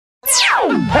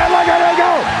And look at him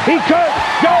go! He could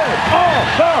go all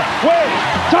the way!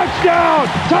 Touchdown!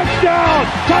 Touchdown!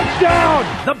 Touchdown!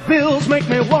 The Bills make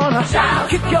me wanna shout.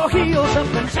 Kick your heels up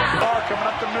and shout. Ball coming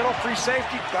up the middle, free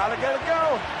safety, gotta get it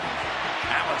go.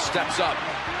 Allen steps up,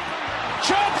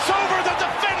 jumps over the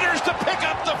defenders to pick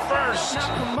up the first. Now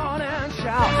come on and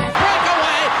shout.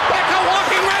 Breakaway, Becca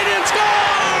walking right in, score!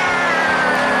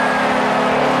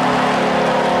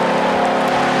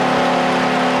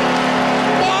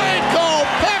 Michael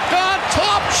Becca,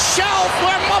 top shelf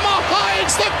where Mama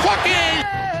hides the cookie.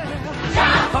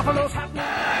 Buffalo's happy.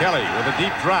 Kelly with a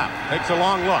deep drop, takes a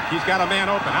long look. He's got a man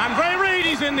open. Andre Reed,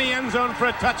 he's in the end zone for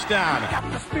a touchdown. Got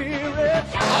the spirit.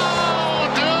 How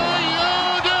do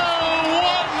you do?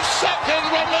 1 second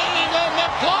remaining on the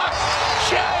clock.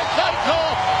 Jack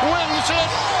Eichel wins it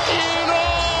in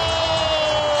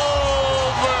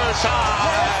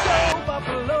overtime.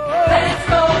 Buffalo. Let's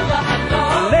go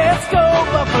Buffalo! Let's go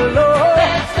Buffalo.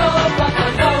 Let's go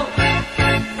Buffalo!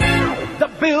 The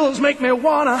Bills make me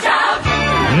wanna Shout!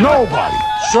 Nobody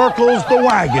circles the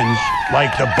wagons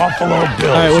like the Buffalo Bills. All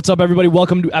right, what's up, everybody?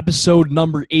 Welcome to episode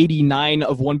number 89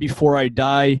 of One Before I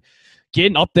Die.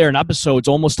 Getting up there in episodes,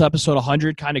 almost to episode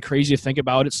 100. Kind of crazy to think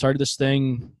about it. Started this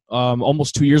thing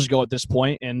almost 2 years ago at this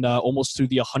point, and almost to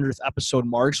the 100th episode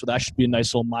mark, so that should be a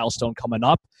nice little milestone coming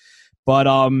up. But,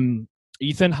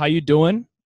 Ethan, how you doing?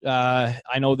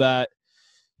 I know that,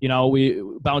 we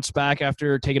bounced back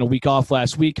after taking a week off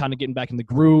last week, kind of getting back in the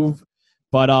groove.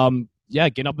 But, yeah,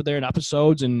 getting up there in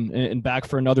episodes and back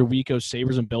for another week of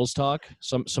Sabres and Bills talk.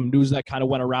 Some news that kind of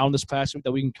went around this past week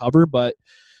that we can cover. But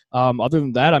other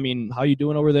than that, I mean, how you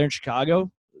doing over there in Chicago?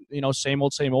 Same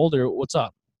old, or what's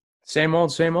up? Same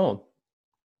old.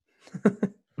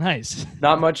 Nice.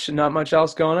 Not much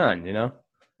else going on, Yeah.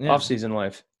 Off-season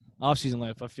life. Off-season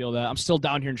life, I feel that. I'm still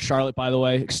down here in Charlotte, by the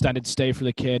way. Extended stay for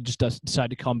the kid. Just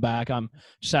decided to come back. I'm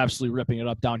just absolutely ripping it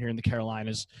up down here in the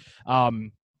Carolinas.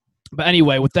 But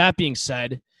anyway, with that being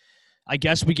said, I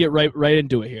guess we get right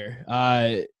into it here.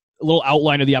 A little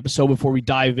outline of the episode before we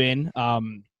dive in.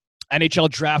 NHL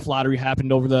draft lottery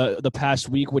happened over the past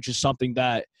week, which is something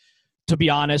that, to be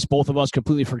honest, both of us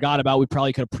completely forgot about. We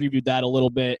probably could have previewed that a little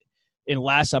bit in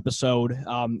last episode.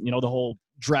 The whole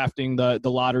drafting the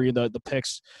lottery, the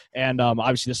picks, and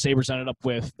obviously the Sabres ended up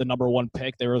with the number one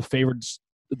pick. They were the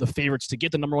favorites to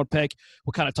get the number one pick.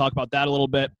 We'll kind of talk about that a little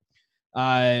bit.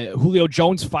 Julio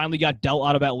Jones finally got dealt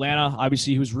out of Atlanta.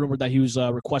 Obviously, he was rumored that he was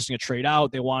requesting a trade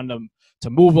out. They wanted him to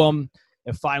move him.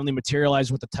 It finally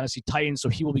materialized with the Tennessee Titans, so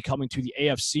he will be coming to the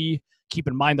AFC. Keep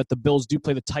in mind that the Bills do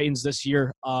play the Titans this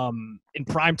year in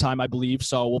prime time, I believe,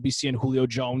 so we'll be seeing Julio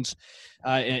Jones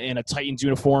in a Titans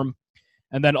uniform.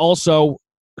 And then also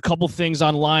a couple things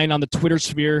online on the Twitter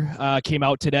sphere came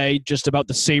out today just about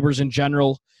the Sabres in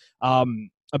general.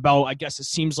 I guess it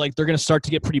seems like they're going to start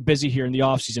to get pretty busy here in the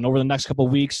offseason over the next couple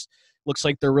of weeks. Looks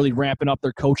like they're really ramping up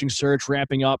their coaching search,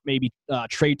 ramping up maybe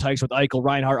trade types with Eichel,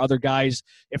 Reinhart, other guys.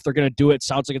 If they're going to do it,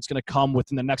 sounds like it's going to come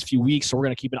within the next few weeks, so we're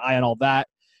going to keep an eye on all that.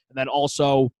 And then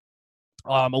also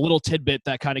a little tidbit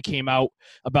that kind of came out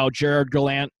about Gerard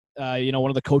Gallant, one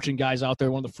of the coaching guys out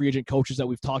there, one of the free agent coaches that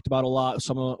we've talked about a lot,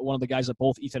 one of the guys that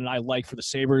both Ethan and I like for the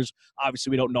Sabres. Obviously,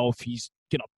 we don't know if he's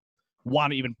going to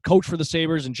want to even coach for the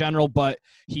Sabres in general, but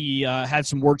he had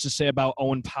some words to say about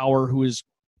Owen Power, who is,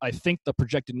 I think, the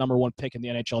projected number one pick in the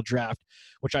NHL draft,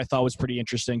 which I thought was pretty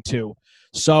interesting too.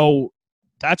 So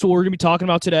that's what we're going to be talking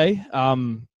about today.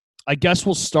 I guess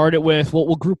we'll start it with,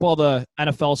 we'll group all the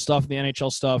NFL stuff and the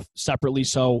NHL stuff separately.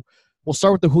 So we'll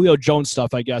start with the Julio Jones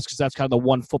stuff, I guess, because that's kind of the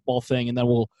one football thing, and then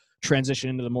we'll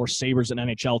transition into the more Sabres and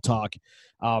NHL talk.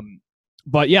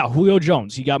 But yeah, Julio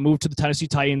Jones, he got moved to the Tennessee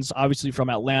Titans, obviously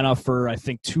from Atlanta for, I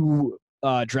think, 2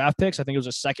 draft picks. I think it was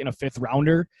a second, a fifth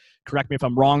rounder. Correct me if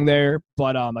I'm wrong there,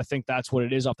 but I think that's what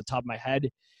it is off the top of my head.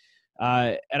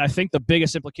 And I think the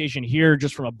biggest implication here,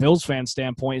 just from a Bills fan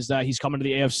standpoint, is that he's coming to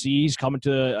the AFC. He's coming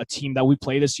to a team that we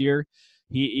play this year.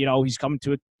 He's coming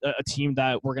to a team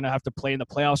that we're going to have to play in the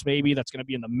playoffs maybe, that's going to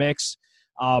be in the mix.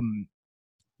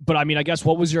 But, I mean, I guess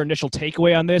what was your initial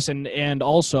takeaway on this? And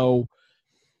also,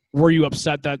 were you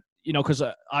upset that, because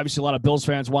obviously a lot of Bills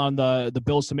fans wanted the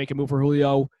Bills to make a move for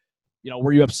Julio.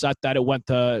 Were you upset that it went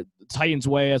the Titans'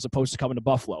 way as opposed to coming to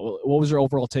Buffalo? What was your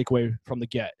overall takeaway from the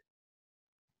get?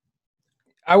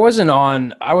 I wasn't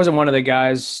one of the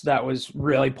guys that was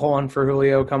really pulling for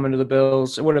Julio coming to the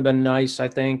Bills. It would have been nice, I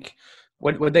think.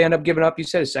 Would they end up giving up, you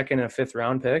said, a second and a fifth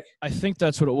round pick? I think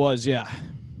that's what it was, yeah.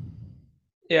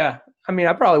 Yeah. I mean,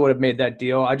 I probably would have made that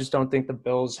deal. I just don't think the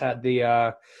Bills had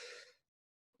the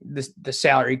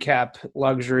salary cap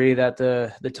luxury that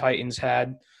the Titans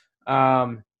had.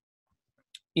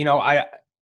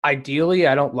 ideally,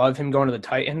 I don't love him going to the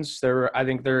Titans. I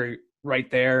think they're right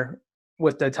there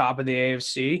with the top of the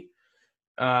AFC.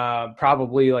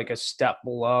 Probably like a step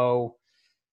below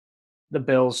the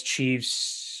Bills,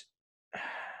 Chiefs,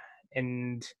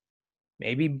 and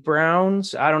maybe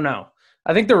Browns. I don't know.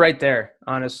 I think they're right there,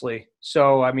 honestly.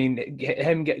 So, I mean,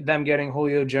 them getting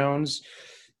Julio Jones,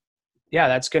 yeah,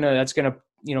 that's gonna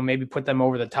maybe put them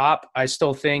over the top. I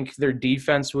still think their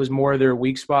defense was more their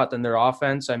weak spot than their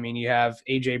offense. I mean, you have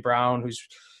AJ Brown, who's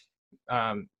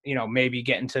maybe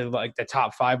getting to like the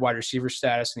top 5 wide receiver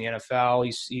status in the NFL.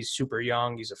 He's super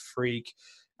young. He's a freak.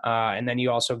 And then you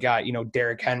also got,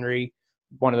 Derrick Henry,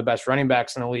 one of the best running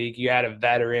backs in the league. You add a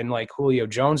veteran like Julio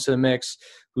Jones to the mix,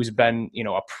 who's been,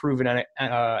 a proven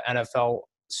NFL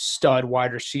stud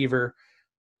wide receiver.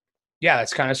 Yeah,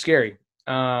 that's kind of scary.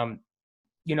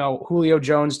 Julio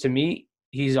Jones, to me,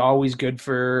 he's always good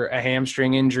for a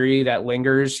hamstring injury that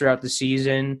lingers throughout the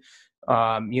season.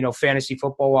 Fantasy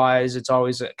football wise, it's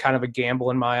always kind of a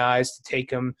gamble in my eyes to take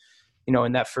him,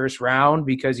 in that first round,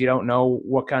 because you don't know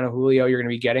what kind of Julio you're going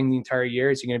to be getting the entire year.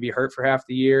 Is he going to be hurt for half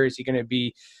the year? Is he going to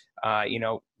be,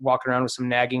 walking around with some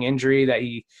nagging injury that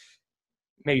he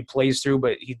maybe plays through,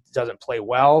 but he doesn't play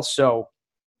well? So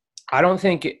I don't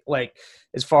think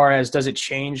as far as does it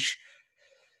change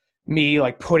me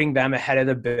putting them ahead of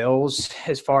the Bills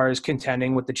as far as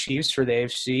contending with the Chiefs for the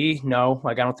AFC. No,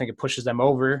 I don't think it pushes them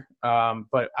over.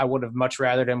 But I would have much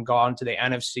rather them gone to the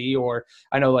NFC, or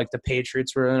I know the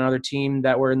Patriots were another team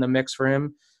that were in the mix for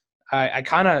him. I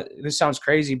kind of, this sounds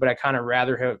crazy, but I kind of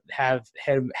rather have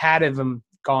had him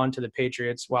gone to the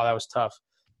Patriots. Wow, that was tough.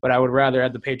 But I would rather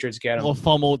have the Patriots get him. A little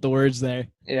fumble with the words there.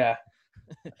 Yeah.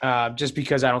 Just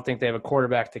because I don't think they have a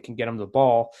quarterback that can get him the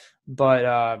ball.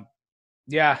 But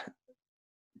yeah,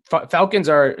 Falcons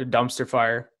are a dumpster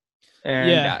fire, and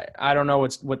yeah. I don't know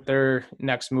what their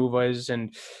next move is, and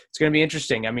it's going to be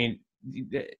interesting. I mean,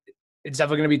 it's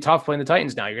definitely going to be tough playing the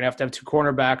Titans now. You're going to have 2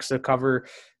 cornerbacks to cover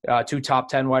 2 top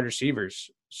 10 wide receivers.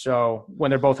 So when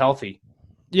they're both healthy.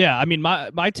 Yeah, I mean,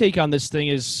 my take on this thing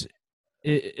is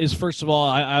first of all,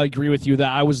 I agree with you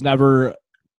that I was never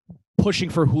pushing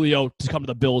for Julio to come to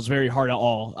the Bills very hard at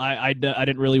all. I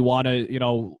didn't really want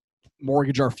to,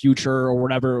 mortgage our future or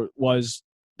whatever it was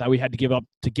that we had to give up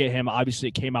to get him. Obviously,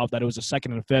 it came out that it was a 2nd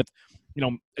and a 5th.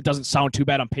 It doesn't sound too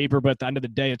bad on paper, but at the end of the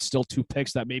day, it's still 2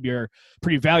 picks that maybe are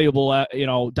pretty valuable,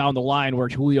 down the line, where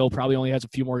Julio probably only has a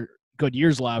few more good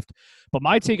years left. But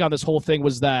my take on this whole thing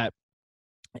was that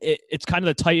it's kind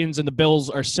of the Titans and the Bills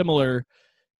are similar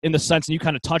in the sense, and you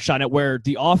kind of touched on it, where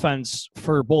the offense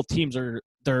for both teams are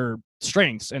their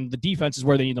strengths and the defense is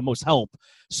where they need the most help.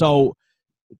 So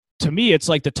to me, it's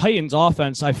like the Titans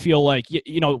offense, I feel like,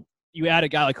 you add a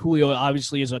guy like Julio,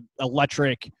 obviously is an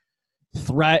electric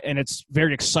threat, and it's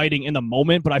very exciting in the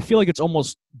moment, but I feel like it's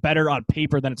almost better on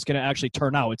paper than it's going to actually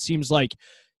turn out. It seems like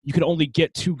you can only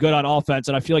get too good on offense,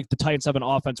 and I feel like the Titans have an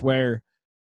offense where,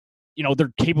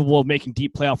 they're capable of making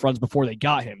deep playoff runs before they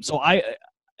got him. So I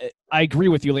agree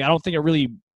with you. I don't think it really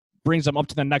brings them up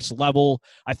to the next level.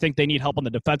 I think they need help on the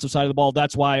defensive side of the ball.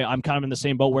 That's why I'm kind of in the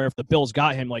same boat where if the Bills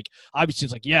got him, obviously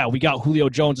it's yeah, we got Julio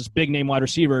Jones, this big name wide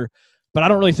receiver, but I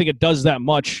don't really think it does that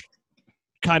much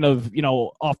kind of,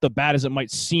 off the bat as it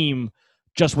might seem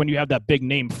just when you have that big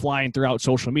name flying throughout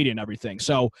social media and everything.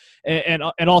 So, and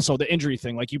also the injury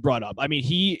thing, like you brought up. I mean,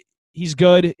 he's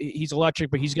good. He's electric,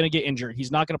 but he's going to get injured.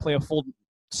 He's not going to play a full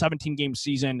 17-game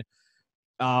season.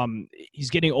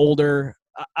 He's getting older.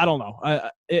 I don't know.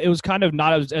 It was kind of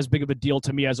not as big of a deal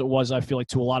to me as it was, I feel like,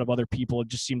 to a lot of other people. It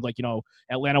just seemed like,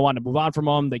 Atlanta wanted to move on from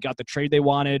him. They got the trade they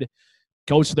wanted.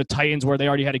 Goes to the Titans where they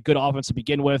already had a good offense to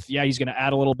begin with. Yeah, he's going to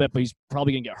add a little bit, but he's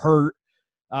probably going to get hurt.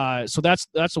 So that's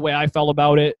the way I felt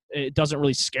about it. It doesn't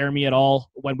really scare me at all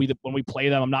when we play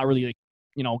them. I'm not really,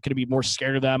 going to be more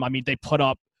scared of them. I mean, they put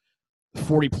up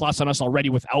 40+ on us already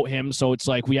without him. So it's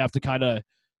like we have to kind of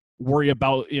worry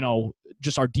about,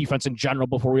 just our defense in general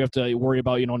before we have to worry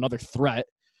about, another threat.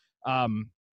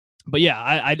 But yeah,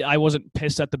 I wasn't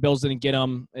pissed that the Bills didn't get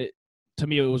him. To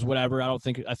me, it was whatever. I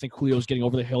think Julio's getting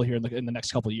over the hill here in the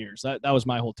next couple of years. That was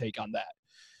my whole take on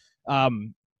that.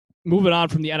 Moving on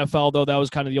from the NFL, though, that was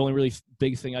kind of the only really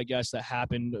big thing, I guess, that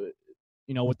happened.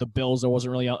 With the Bills, there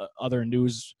wasn't really other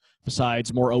news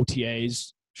besides more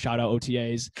OTAs. Shout out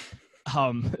OTAs.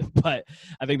 But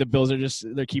I think the Bills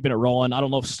they're keeping it rolling. I don't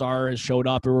know if Star has showed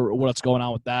up or what's going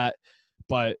on with that,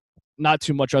 but not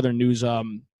too much other news out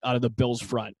of the Bills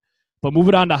front. But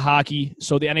moving on to hockey.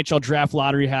 So the NHL draft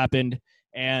lottery happened,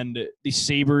 and the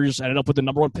Sabres ended up with the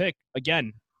number 1 pick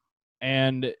again.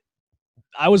 And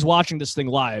I was watching this thing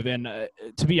live, and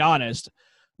to be honest,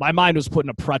 my mind was put in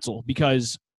a pretzel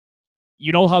because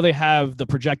you know how they have the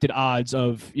projected odds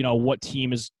of, you know, what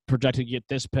team is projected to get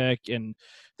this pick, and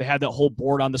they had that whole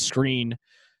board on the screen.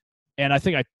 And I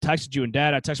think I texted you and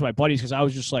Dad. I texted my buddies because I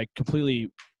was just like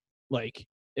completely like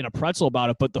in a pretzel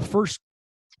about it. But the first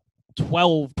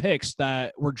 12 picks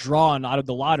that were drawn out of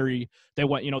the lottery, they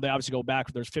went, you know, they obviously go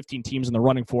back. There's 15 teams in the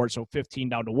running for it, so 15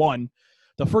 down to 1.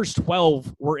 The first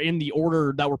 12 were in the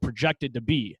order that were projected to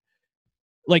be.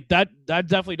 Like that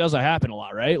definitely doesn't happen a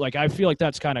lot, right? Like I feel like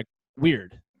that's kind of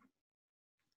weird.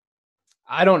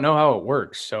 I don't know how it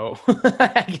works, so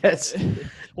I guess.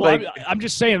 Well, like, I'm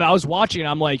just saying, I was watching, and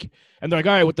I'm like, and they're like,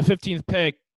 all right, with the 15th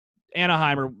pick,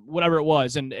 Anaheim or whatever it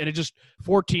was, and it just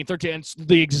 14, 13, and it's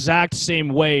the exact same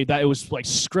way that it was like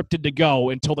scripted to go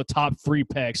until the top 3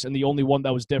 picks, and the only one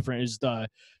that was different is the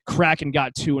Kraken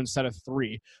got 2 instead of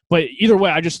 3. But either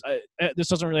way, I just this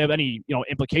doesn't really have any, you know,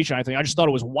 implication. I think I just thought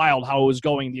it was wild how it was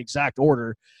going in the exact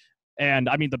order. And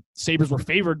I mean, the Sabres were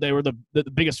favored; they were the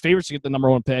biggest favorites to get the number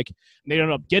 1 pick, and they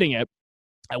ended up getting it.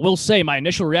 I will say, my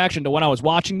initial reaction to when I was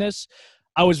watching this,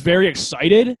 I was very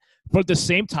excited. But at the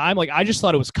same time, like, I just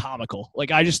thought it was comical.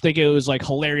 Like, I just think it was, like,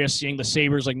 hilarious seeing the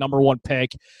Sabres, like, number 1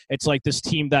 pick. It's like this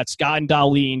team that's gotten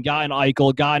Dahlin, gotten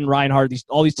Eichel, gotten Reinhart,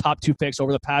 all these top 2 picks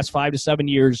over the past 5 to 7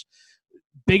 years.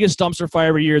 Biggest dumpster fire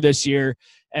every year this year.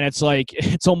 And it's like,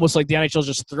 it's almost like the NHL is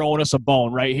just throwing us a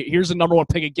bone, right? Here's the number 1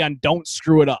 pick again. Don't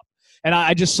screw it up. And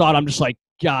I just saw it. I'm just like,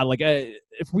 God, like,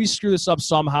 if we screw this up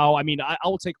somehow, I mean, I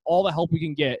will take all the help we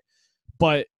can get.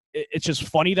 But it's just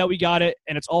funny that we got it.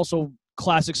 And it's also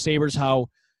classic Sabres how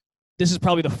this is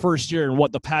probably the first year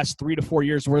in the past 3 to 4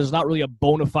 years where there's not really a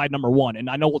bona fide number 1. And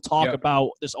I know we'll talk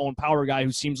about this Owen Power guy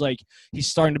who seems like he's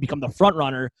starting to become the front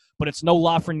runner, but it's no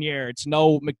Lafreniere, it's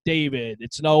no McDavid,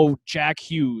 it's no Jack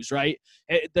Hughes, right?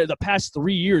 The past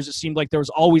 3 years, it seemed like there was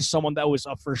always someone that was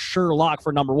a for sure lock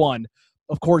for number 1.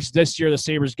 Of course, this year the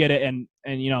Sabres get it, and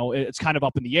you know, it's kind of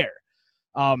up in the air.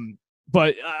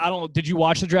 But I don't know. Did you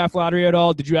watch the draft lottery at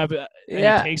all? Did you have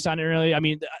any takes on it, really? I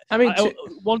mean,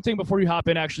 one thing before you hop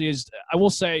in, actually, is I will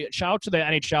say, shout out to the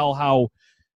NHL, how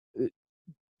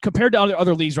compared to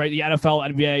other leagues, right, the NFL,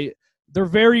 NBA, they're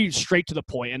very straight to the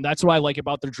point, and that's what I like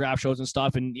about their draft shows and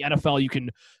stuff. And the NFL, you can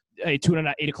tune in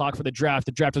at 8 o'clock for the draft.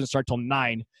 The draft doesn't start till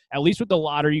 9. At least with the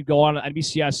lottery, you go on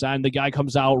NBCSN, the guy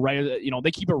comes out, right, you know,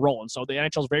 they keep it rolling. So the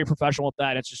NHL is very professional with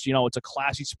that. It's just, you know, it's a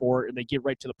classy sport, and they get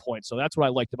right to the point. So that's what I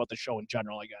liked about the show in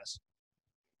general, I guess.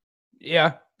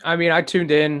 Yeah. I mean, I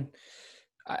tuned in.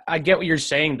 I get what you're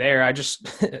saying there. I just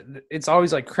 – it's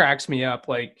always, like, cracks me up,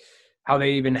 like, how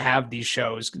they even have these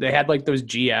shows. They had, like, those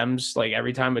GMs. Like,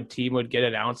 every time a team would get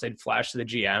announced, they'd flash to the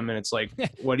GM, and it's like,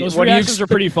 those reactions are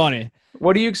pretty funny.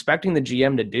 What are you expecting the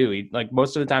GM to do? Like,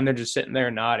 most of the time, they're just sitting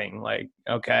there nodding. Like,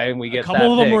 okay, we get that. A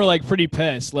couple of them were, like, pretty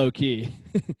pissed, low-key.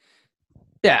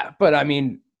 Yeah, but, I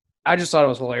mean, I just thought it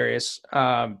was hilarious.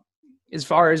 As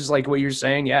far as, like, what you're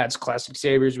saying, yeah, it's classic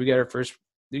Sabres. We get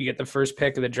the first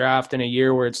pick of the draft in a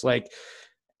year where it's like,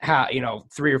 you know,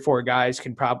 3 or 4 guys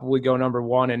can probably go number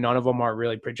 1, and none of them are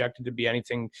really projected to be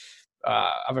anything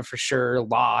of a for sure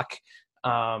lock.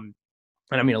 And,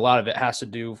 I mean, a lot of it has to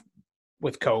do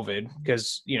with COVID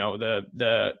because, you know,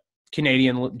 the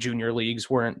Canadian junior leagues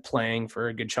weren't playing for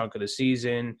a good chunk of the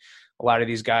season. A lot of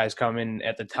these guys come in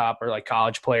at the top are like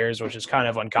college players, which is kind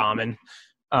of uncommon.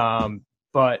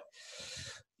 But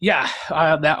yeah,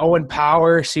 that Owen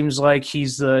Power seems like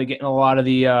he's getting a lot of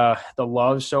the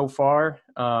love so far.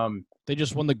 They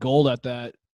just won the gold at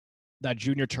that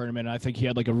junior tournament. I think he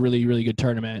had like a really, really good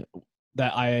tournament.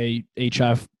 That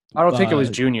IHF. I don't think it was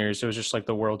juniors. It was just like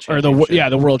the world championship. Or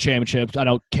the world championship. I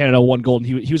know Canada won gold,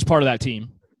 and he was part of that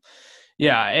team.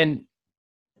 Yeah, and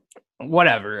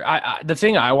whatever. The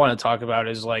thing I want to talk about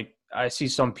is, like, I see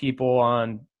some people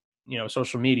on, you know,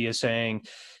 social media saying,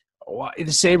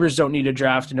 the Sabres don't need to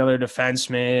draft another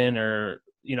defenseman, or,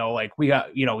 you know, like, we got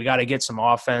to get some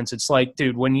offense. It's like,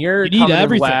 dude, when you're coming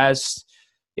in last,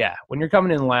 when you're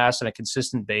coming in last on a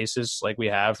consistent basis, like we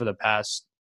have for the past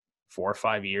 4 or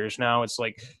 5 years now, it's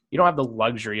like you don't have the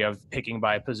luxury of picking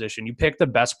by a position. You pick the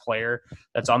best player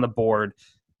that's on the board,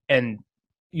 and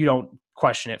you don't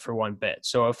question it for one bit.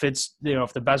 So if it's, you know,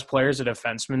 if the best player is a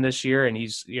defenseman this year and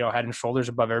he's, you know, head and shoulders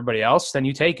above everybody else, then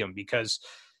you take him because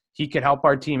he could help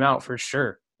our team out for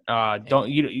sure.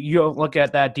 You don't look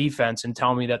at that defense and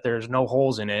tell me that there's no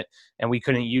holes in it and we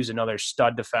couldn't use another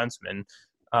stud defenseman.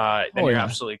 Then you're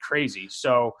absolutely crazy.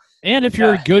 So, and if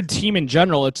you're a good team in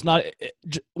general, it's not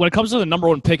when it comes to the number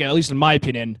 1 pick, at least in my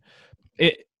opinion,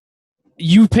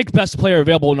 you pick best player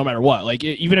available no matter what. Like,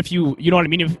 even if you know what I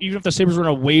mean? Even if the Sabres were in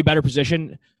a way better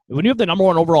position, when you have the number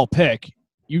 1 overall pick,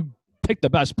 you pick the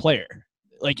best player.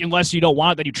 Like, unless you don't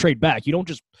want it, then you trade back. You don't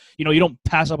just, you know, you don't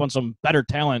pass up on some better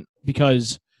talent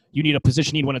because you need a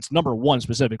position need when it's number one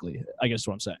specifically, I guess is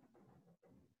what I'm saying.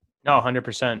 No,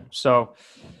 100%. So,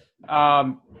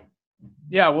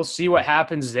 yeah, we'll see what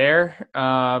happens there.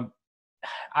 I'm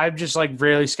just like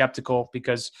really skeptical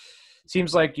because it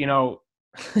seems like,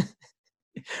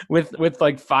 with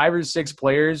like 5 or 6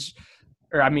 players,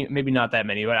 or I mean, maybe not that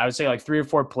many, but I would say like 3 or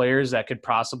 4 players that could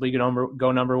possibly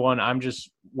go number one. I'm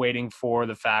just waiting for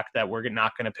the fact that we're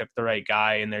not going to pick the right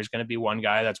guy, and there's going to be one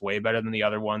guy that's way better than the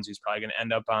other ones. He's probably going to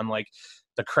end up on like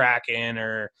the Kraken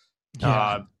or,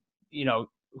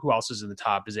 who else is in the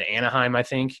top? Is it Anaheim? I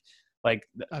think. Like,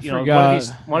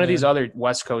 one of these other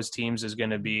West Coast teams is going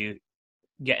to be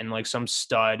getting like some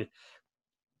stud,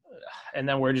 and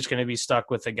then we're just going to be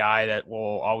stuck with a guy that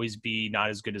will always be not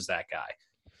as good as that guy.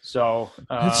 So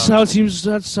that's how it seems.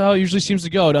 That's how it usually seems to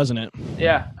go, doesn't it?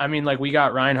 Yeah, I mean, like we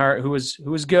got Reinhart, who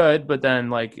was good, but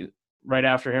then like right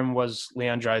after him was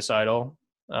Leon Draisaitl.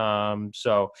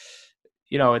 So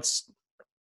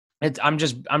I'm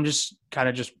just kind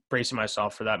of just bracing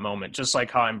myself for that moment, just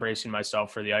like how I'm bracing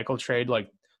myself for the Eichel trade,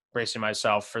 like bracing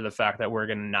myself for the fact that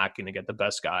we're not going to get the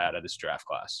best guy out of this draft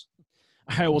class.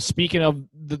 All right. Well, speaking of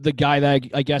the guy that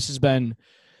I guess has been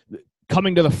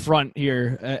coming to the front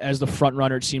here as the front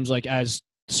runner, it seems like as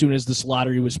soon as this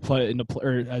lottery was put into,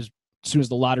 or as soon as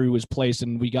the lottery was placed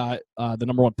and we got the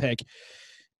number one pick,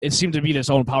 it seemed to be this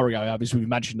Owen Power guy. Obviously, we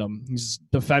mentioned him. He's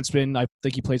a defenseman. I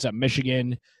think he plays at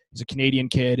Michigan. He's a Canadian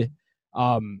kid.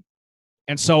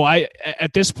 And so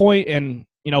at this point, and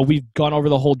we've gone over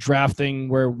the whole draft thing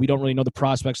where we don't really know the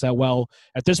prospects that well.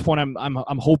 At this point,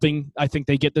 I'm hoping, I think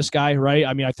they get this guy, right?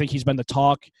 I mean, I think he's been the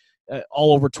talk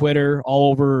all over Twitter,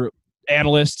 all over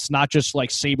analysts, not just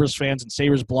like Sabres fans and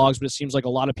Sabres blogs, but it seems like a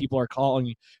lot of people are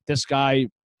calling this guy,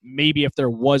 maybe if there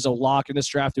was a lock in this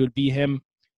draft, it would be him.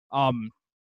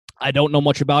 I don't know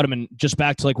much about him. And just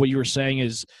back to like what you were saying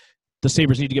is, the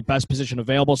Sabres need to get best position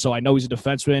available. So I know he's a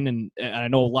defenseman, and I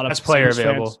know a lot of best player Sabres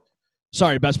available. Fans,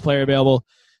 sorry, best player available.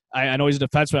 I know he's a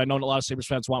defenseman. I know a lot of Sabres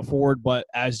fans want forward, but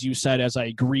as you said, as I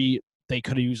agree, they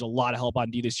could have used a lot of help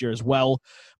on D this year as well.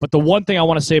 But the one thing I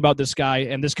want to say about this guy,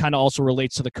 and this kind of also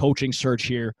relates to the coaching search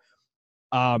here,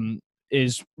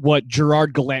 is what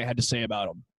Gerard Gallant had to say about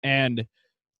him. And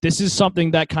this is something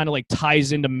that kind of like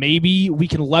ties into maybe we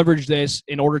can leverage this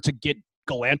in order to get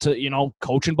Gallant to,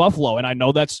 coach in Buffalo. And I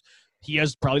know he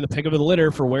has probably the pick of the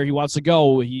litter for where he wants to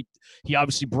go. He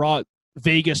obviously brought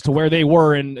Vegas to where they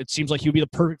were, and it seems like he would be the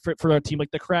perfect fit for a team like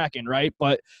the Kraken, right?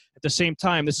 But at the same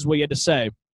time, this is what he had to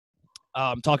say.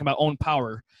 Talking about Owen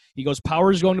Power. He goes, Power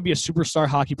is going to be a superstar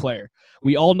hockey player.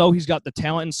 We all know he's got the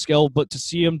talent and skill, but to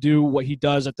see him do what he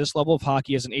does at this level of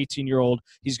hockey as an 18-year-old,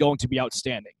 he's going to be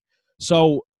outstanding.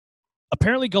 So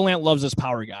apparently Gallant loves this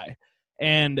Power guy.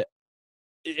 And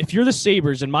if you're the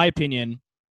Sabres, in my opinion,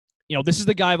 this is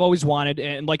the guy I've always wanted.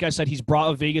 And like I said, he's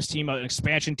brought a Vegas team, an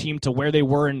expansion team, to where they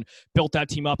were and built that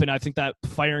team up. And I think that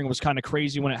firing was kind of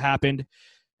crazy when it happened.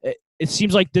 It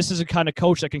seems like this is a kind of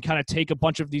coach that can kind of take a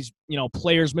bunch of these,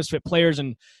 players, misfit players,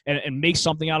 and make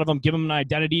something out of them, give them an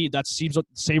identity. That seems what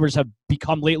the Sabres have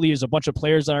become lately, is a bunch of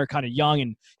players that are kind of young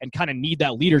and kind of need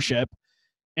that leadership.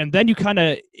 And then you kind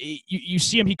of you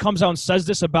see him, he comes out and says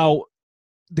this about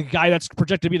the guy that's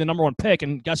projected to be the number one pick,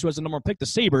 and guess who has the number one pick? The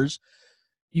Sabres.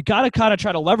 You got to kind of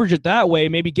try to leverage it that way,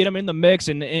 maybe get him in the mix.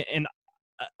 And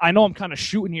I know I'm kind of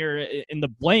shooting here in the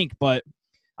blank, but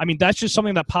I mean, that's just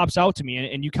something that pops out to me.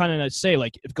 And you kind of say,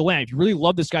 like, if Gallant, if you really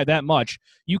love this guy that much,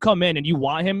 you come in and you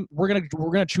want him, we're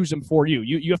gonna choose him for you.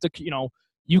 You have to,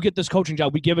 you get this coaching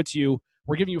job, we give it to you.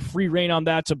 We're giving you free reign on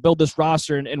that to build this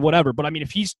roster and whatever. But I mean,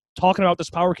 if he's talking about this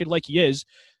Power kid like he is,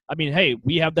 I mean, hey,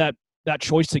 we have that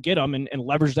choice to get him and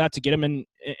leverage that to get him in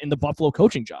the Buffalo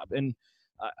coaching job. And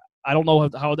I don't know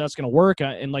how that's going to work.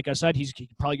 And like I said, he can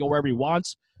probably go wherever he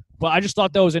wants. But I just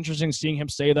thought that was interesting seeing him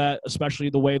say that, especially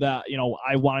the way that,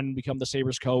 I wanted him to become the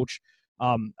Sabres coach.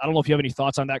 I don't know if you have any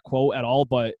thoughts on that quote at all,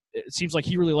 but it seems like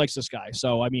he really likes this guy.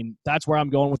 So, I mean, that's where I'm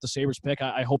going with the Sabres pick.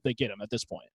 I hope they get him at this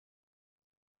point.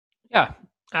 Yeah.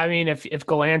 I mean, if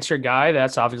Gallant's your guy,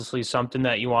 that's obviously something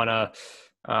that you want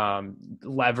to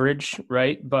leverage,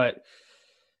 right? But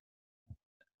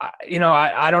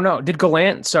I don't know. Did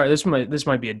Gallant? Sorry, this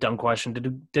might be a dumb question.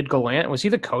 Did Gallant, was he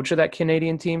the coach of that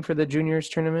Canadian team for the juniors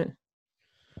tournament?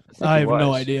 I have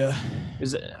no idea.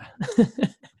 Is it?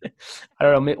 I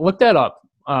don't know. Look that up,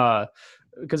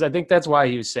 because I think that's why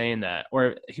he was saying that,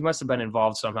 or he must have been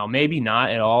involved somehow. Maybe not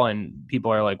at all. And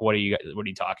people are like, "What are you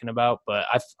talking about?" But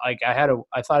I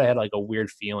thought I had like a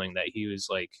weird feeling that he was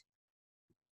like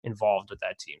involved with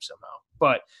that team somehow.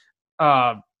 But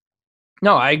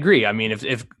no, I agree. I mean,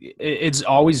 if it's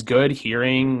always good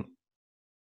hearing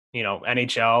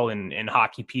NHL and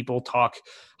hockey people talk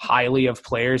highly of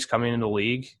players coming into the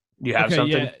league? Do you have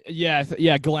something?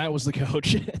 Yeah. Gallant was the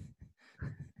coach.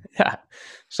 Yeah.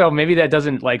 So maybe that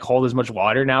doesn't like hold as much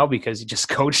water now because he just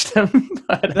coached them.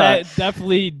 But, that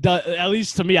definitely does. At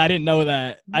least to me, I didn't know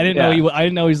that. I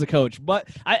didn't know he's the coach, but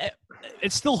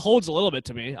it still holds a little bit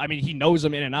to me. I mean, he knows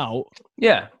him in and out.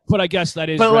 Yeah. But I guess that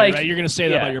is But right? You're going to say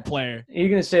that about your player. You're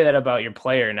going to say that about your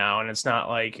player now, and it's not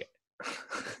like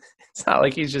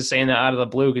he's just saying that out of the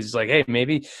blue because he's like, hey,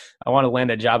 maybe I want to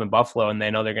land a job in Buffalo, and they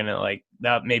know they're going to like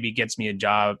that maybe gets me a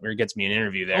job or gets me an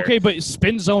interview there. Okay, but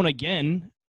spin zone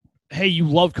again. Hey, you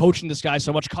love coaching this guy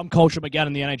so much. Come coach him again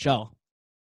in the NHL.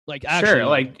 Like, actually, sure,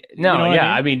 like no, you know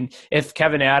yeah. I mean? I mean, if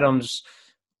Kevin Adams,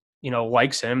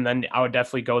 likes him, then I would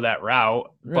definitely go that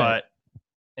route. Right. But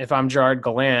if I'm Gerard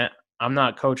Gallant, I'm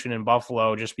not coaching in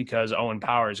Buffalo just because Owen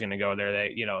Power is going to go there.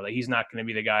 That he's not going to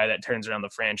be the guy that turns around the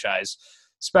franchise,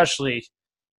 especially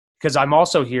because I'm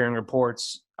also hearing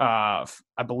reports. I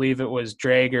believe it was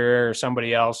Drager or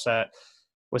somebody else that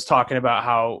was talking about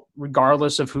how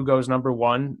regardless of who goes number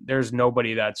one, there's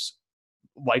nobody that's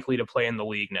likely to play in the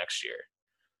league next year.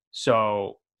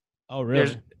 So, oh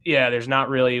really? There's not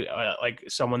really like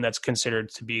someone that's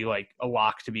considered to be like a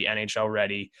lock to be NHL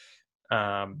ready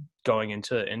going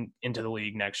into the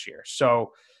league next year.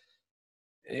 So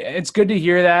it's good to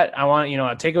hear that. I want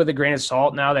I take it with a grain of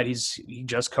salt now that he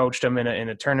just coached them in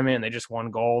a tournament and they just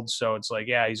won gold. So it's like,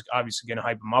 yeah, he's obviously going to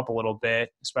hype him up a little bit,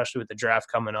 especially with the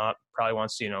draft coming up. Probably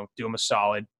wants to do him a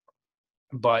solid,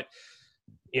 but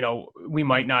we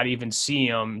might not even see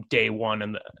him day one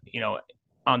in the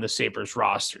on the Sabres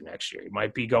roster next year. He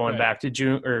might be going back to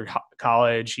June or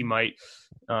college. He might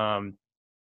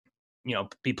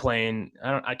be playing.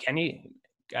 Can he?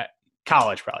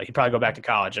 College probably. He'd probably go back to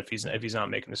college if he's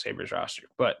not making the Sabres roster.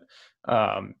 But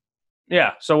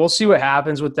so we'll see what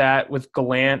happens with that. With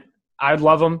Gallant, I'd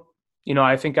love him.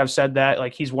 I think I've said that.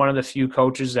 Like he's one of the few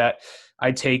coaches that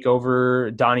I'd take over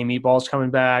Donnie Meatballs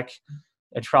coming back.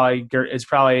 It's probably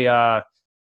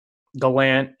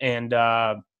Gallant and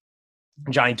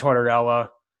Johnny Tortorella.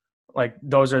 Like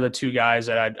those are the two guys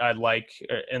that I'd like.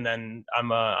 And then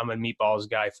I'm a Meatballs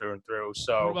guy through and through.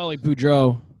 So what about like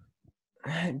Boudreaux?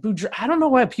 Boudreaux, I don't know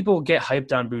why people get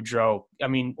hyped on Boudreaux. I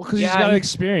mean, because he's got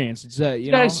experience. It's that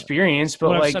got experience, but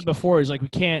what I've said before is like we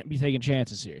can't be taking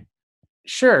chances here.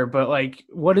 Sure, but like,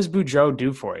 what does Boudreaux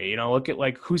do for you? Look at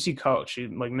like who's he coach?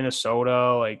 Like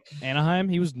Minnesota, like Anaheim.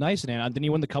 He was nice in Anaheim. Didn't he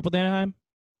win the cup with Anaheim?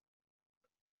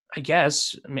 I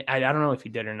guess. I mean, I don't know if he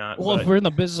did or not. Well, if we're in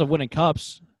the business of winning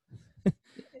cups,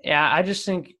 yeah, I just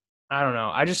think I don't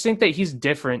know. I just think that he's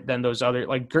different than those other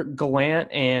like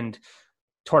Gallant and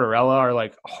Tortorella are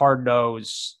like hard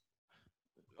nosed.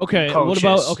 Okay, coaches.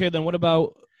 What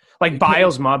about like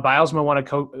Bilesma? Bilesma won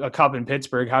a cup in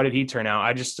Pittsburgh. How did he turn out?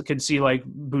 I just could see like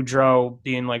Boudreaux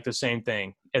being like the same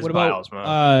thing as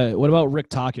Bilesma. What about Rick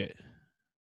Tocchet?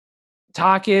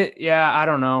 Tocchet, yeah, I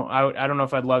don't know. I don't know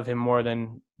if I'd love him more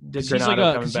than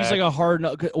Granato coming back. He's like a hard.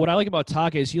 What I like about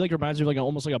Tocchet is he like reminds me of like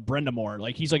almost like a Brendamore.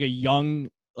 Like he's like a young,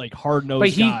 like hard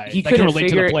nosed guy that can relate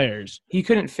to the players. He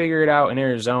couldn't figure it out in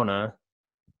Arizona.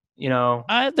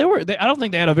 I don't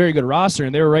think they had a very good roster,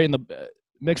 and they were right in the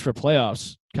mix for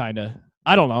playoffs. Kind of.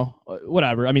 I don't know.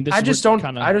 Whatever. I mean, I just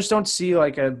don't see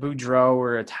like a Boudreaux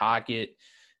or a Tocchet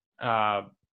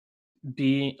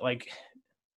be like.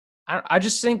 I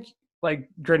just think like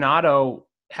Granato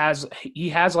has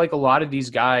like a lot of these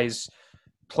guys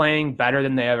playing better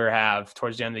than they ever have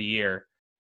towards the end of the year.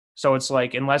 So it's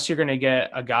like unless you're going to get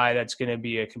a guy that's going to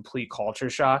be a complete culture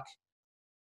shock,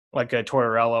 like a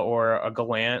Tortorella or a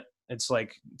Gallant, it's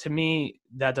like, to me,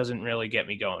 that doesn't really get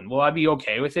me going. Will I be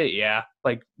okay with it? Yeah.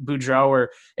 Like Boudreaux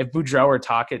or if Boudreaux or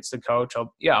Tocchet's the coach,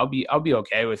 I'll be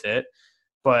okay with it.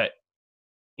 But,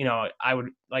 I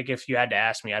would like, if you had to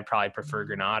ask me, I'd probably prefer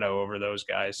Granato over those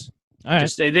guys. All right.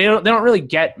 Just, they don't really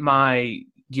get my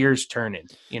gears turning.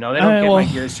 They don't get my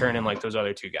gears turning like those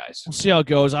other two guys. We'll see how it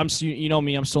goes. I'm still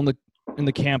in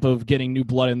the camp of getting new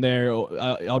blood in there.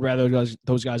 I'd rather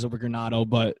those guys over Granato,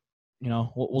 but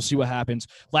we'll see what happens.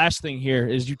 Last thing here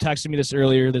is you texted me this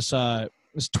earlier, this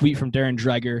tweet from Darren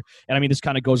Dreger, and I mean this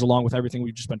kind of goes along with everything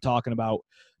we've just been talking about.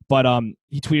 But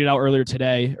he tweeted out earlier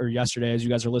today or yesterday, as you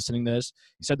guys are listening to this,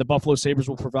 he said the Buffalo Sabres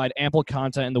will provide ample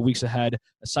content in the weeks ahead.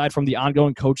 Aside from the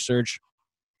ongoing coach search,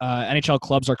 NHL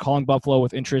clubs are calling Buffalo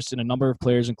with interest in a number of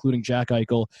players, including Jack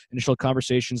Eichel. Initial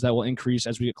conversations that will increase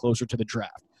as we get closer to the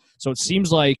draft. So it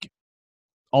seems like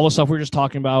all the stuff we were just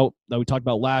talking about, that we talked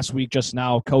about last week, just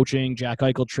now, coaching, Jack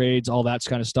Eichel trades, all that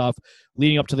kind of stuff,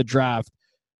 leading up to the draft.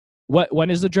 When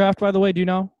is the draft, by the way? Do you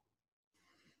know?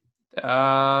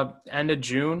 End of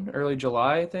June, early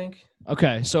July, I think.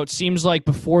 Okay, so it seems like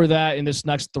before that, in this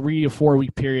next 3 to 4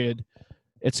 week period,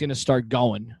 it's going to start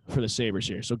going for the Sabres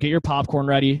here. So get your popcorn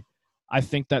ready. I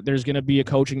think that there's going to be a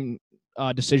coaching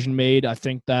decision made. I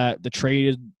think that the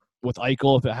trade with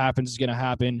Eichel, if it happens, is going to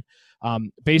happen.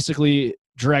 Basically,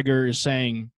 Dreger is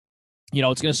saying,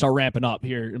 it's going to start ramping up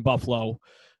here in Buffalo,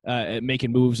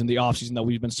 making moves in the offseason that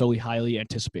we've been so highly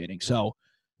anticipating. So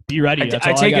be ready.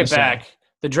 I take it back.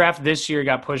 The draft this year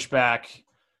got pushed back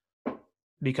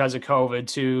because of COVID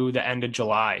to the end of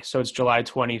July. So it's July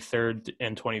 23rd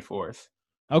and 24th.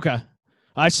 Okay.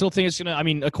 I still think it's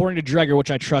going to, according to Dreger,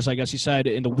 which I trust, I guess he said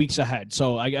in the weeks ahead.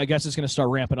 So I guess it's going to start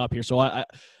ramping up here. So I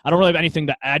don't really have anything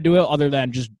to add to it other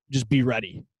than just be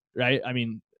ready, right?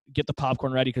 Get the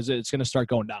popcorn ready because it's going to start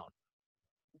going down.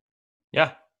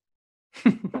 Yeah.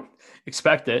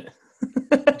 Expect it.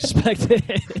 Expect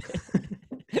it.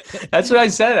 That's what I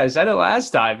said. I said it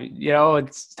last time.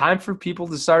 It's time for people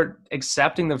to start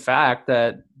accepting the fact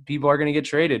that people are going to get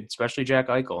traded, especially Jack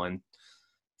Eichel. And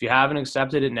if you haven't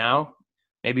accepted it now,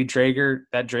 maybe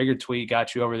that Dreger tweet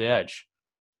got you over the edge.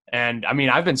 And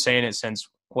I've been saying it since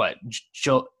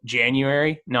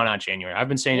January? No, not January. I've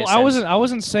been saying it since. I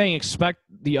wasn't saying expect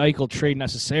the Eichel trade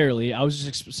necessarily. I was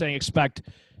just saying expect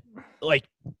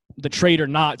the trade or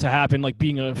not to happen,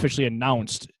 being officially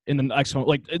announced in the next one.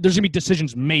 There's gonna be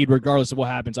decisions made regardless of what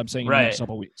happens. I'm saying in the next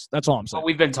couple of weeks. That's all I'm saying. Well,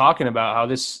 we've been talking about how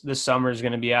this summer is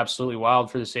going to be absolutely wild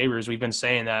for the Sabres. We've been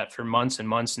saying that for months and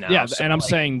months now. Yeah, so, and I'm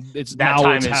saying it's that now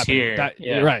time it's is happening.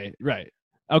 here. Right.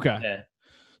 Okay. Yeah.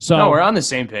 So no, we're on the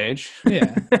same page.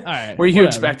 Yeah. All right. Were you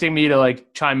expecting me to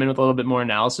chime in with a little bit more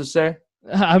analysis there?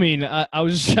 I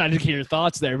was just trying to get your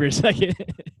thoughts there for a second.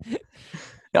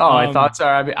 No, my thoughts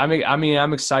are.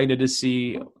 I'm excited to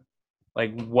see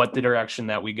what the direction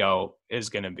that we go is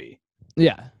going to be.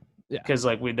 Yeah. Because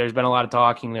there's been a lot of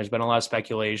talking, there's been a lot of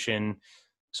speculation.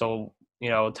 So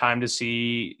time to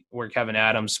see where Kevin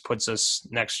Adams puts us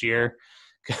next year.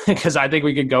 Because I think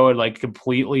we could go in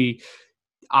completely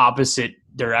opposite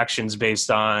directions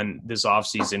based on this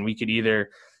offseason. We could either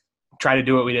try to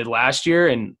do what we did last year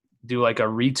and do a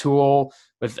retool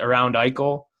around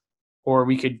Eichel, or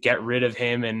we could get rid of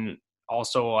him and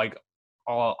also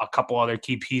a couple other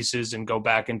key pieces and go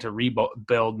back into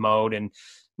rebuild mode. And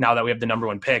now that we have the number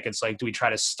one pick, it's do we try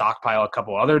to stockpile a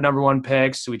couple other number one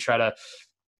picks? Do we try to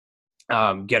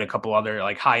get a couple other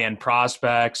high-end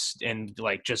prospects and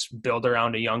just build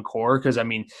around a young core? Because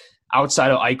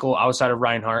outside of Eichel, outside of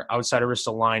Reinhart, outside of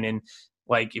Ristolainen,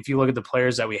 if you look at the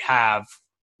players that we have,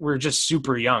 we're just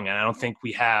super young, and I don't think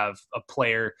we have a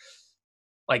player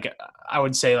I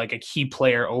would say a key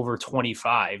player over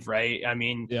 25, right?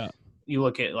 Yeah. You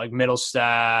look at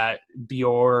Middlestat,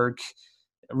 Bjork,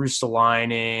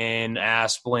 Ristolainen,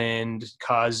 Asplund,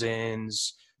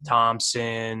 Cousins,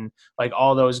 Thompson,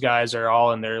 all those guys are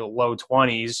all in their low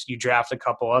 20s. You draft a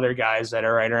couple other guys that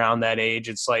are right around that age.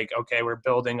 It's okay, we're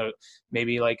building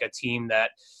maybe a team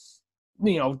that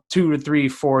 2 to 3,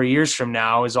 4 years from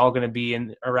now is all going to be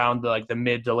in around the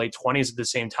mid to late 20s at the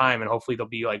same time, and hopefully they'll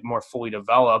be more fully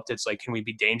developed. It's can we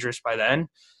be dangerous by then?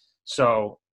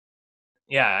 So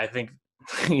yeah, I think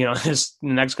this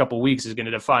next couple of weeks is going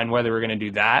to define whether we're going to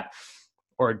do that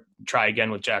or try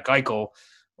again with Jack Eichel,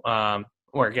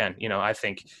 or again, I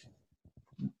think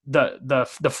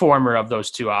the former of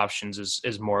those two options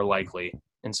is more likely.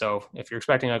 And so if you're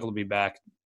expecting Eichel to be back,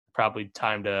 probably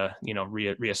time to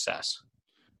reassess.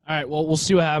 All right, well, we'll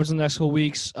see what happens in the next couple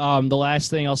weeks. The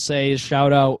last thing I'll say is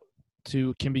shout out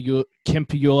to Kim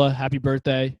Pegula. Happy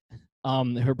birthday.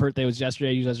 Her birthday was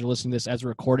yesterday. You guys are listening to this as a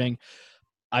recording.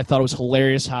 I thought it was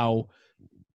hilarious how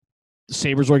the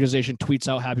Sabres organization tweets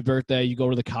out happy birthday. You go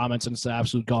to the comments and it's an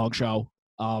absolute gong show.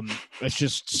 It's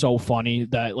just so funny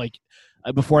that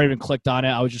before I even clicked on it,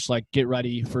 I was just get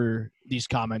ready for these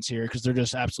comments here because they're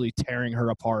just absolutely tearing her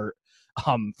apart.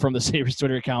 From the Sabres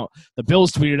Twitter account. The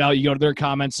Bills tweeted out, you go to their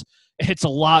comments, it's a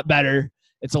lot better.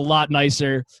 It's a lot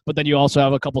nicer. But then you also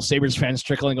have a couple Sabres fans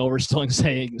trickling over still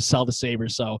saying sell the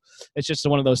Sabres. So it's just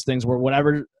one of those things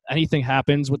where anything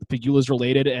happens with the Pegulas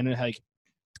related and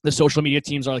the social media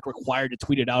teams are required to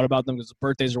tweet it out about them because of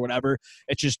birthdays or whatever.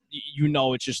 It's just,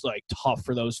 it's just tough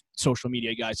for those social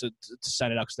media guys to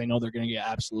send it out because they know they're going to get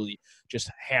absolutely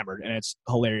just hammered. And it's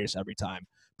hilarious every time.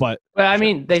 But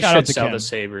they should sell the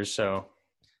Sabres, so.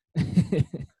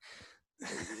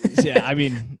 Yeah,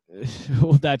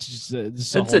 that's just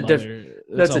that's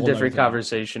a different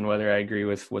conversation whether I agree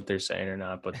with what they're saying or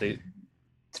not. But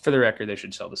for the record, they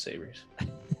should sell the Sabres.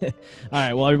 All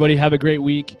right, well, everybody have a great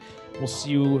week. We'll see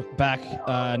you back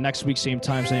next week, same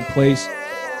time, same place.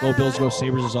 Go Bills, go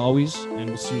Sabres as always, and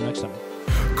we'll see you next time.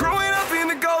 Growing up in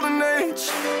the golden age.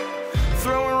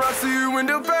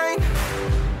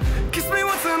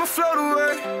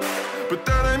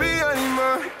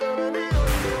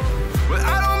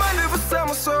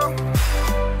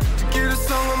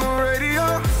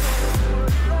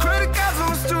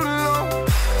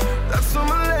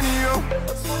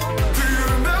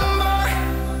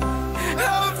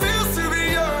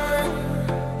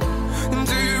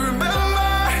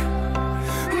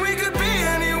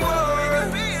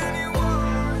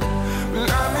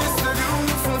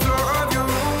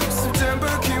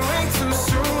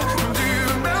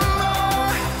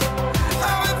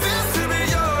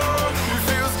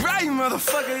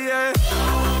 motherfucker, yeah.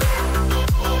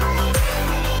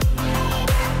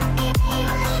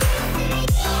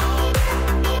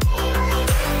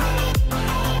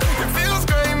 It feels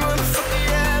great, motherfucker,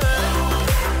 yeah.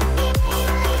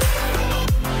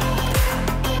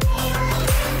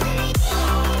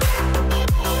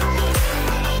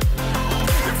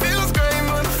 It feels great,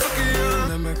 motherfucker, yeah.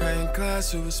 Remember cutting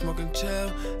class, we was smoking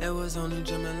chill. It was only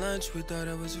gym and lunch, we thought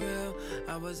it was real.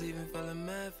 I was even feeling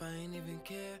mad, I ain't even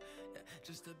care. Yeah,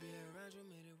 just to be around you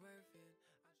made it work.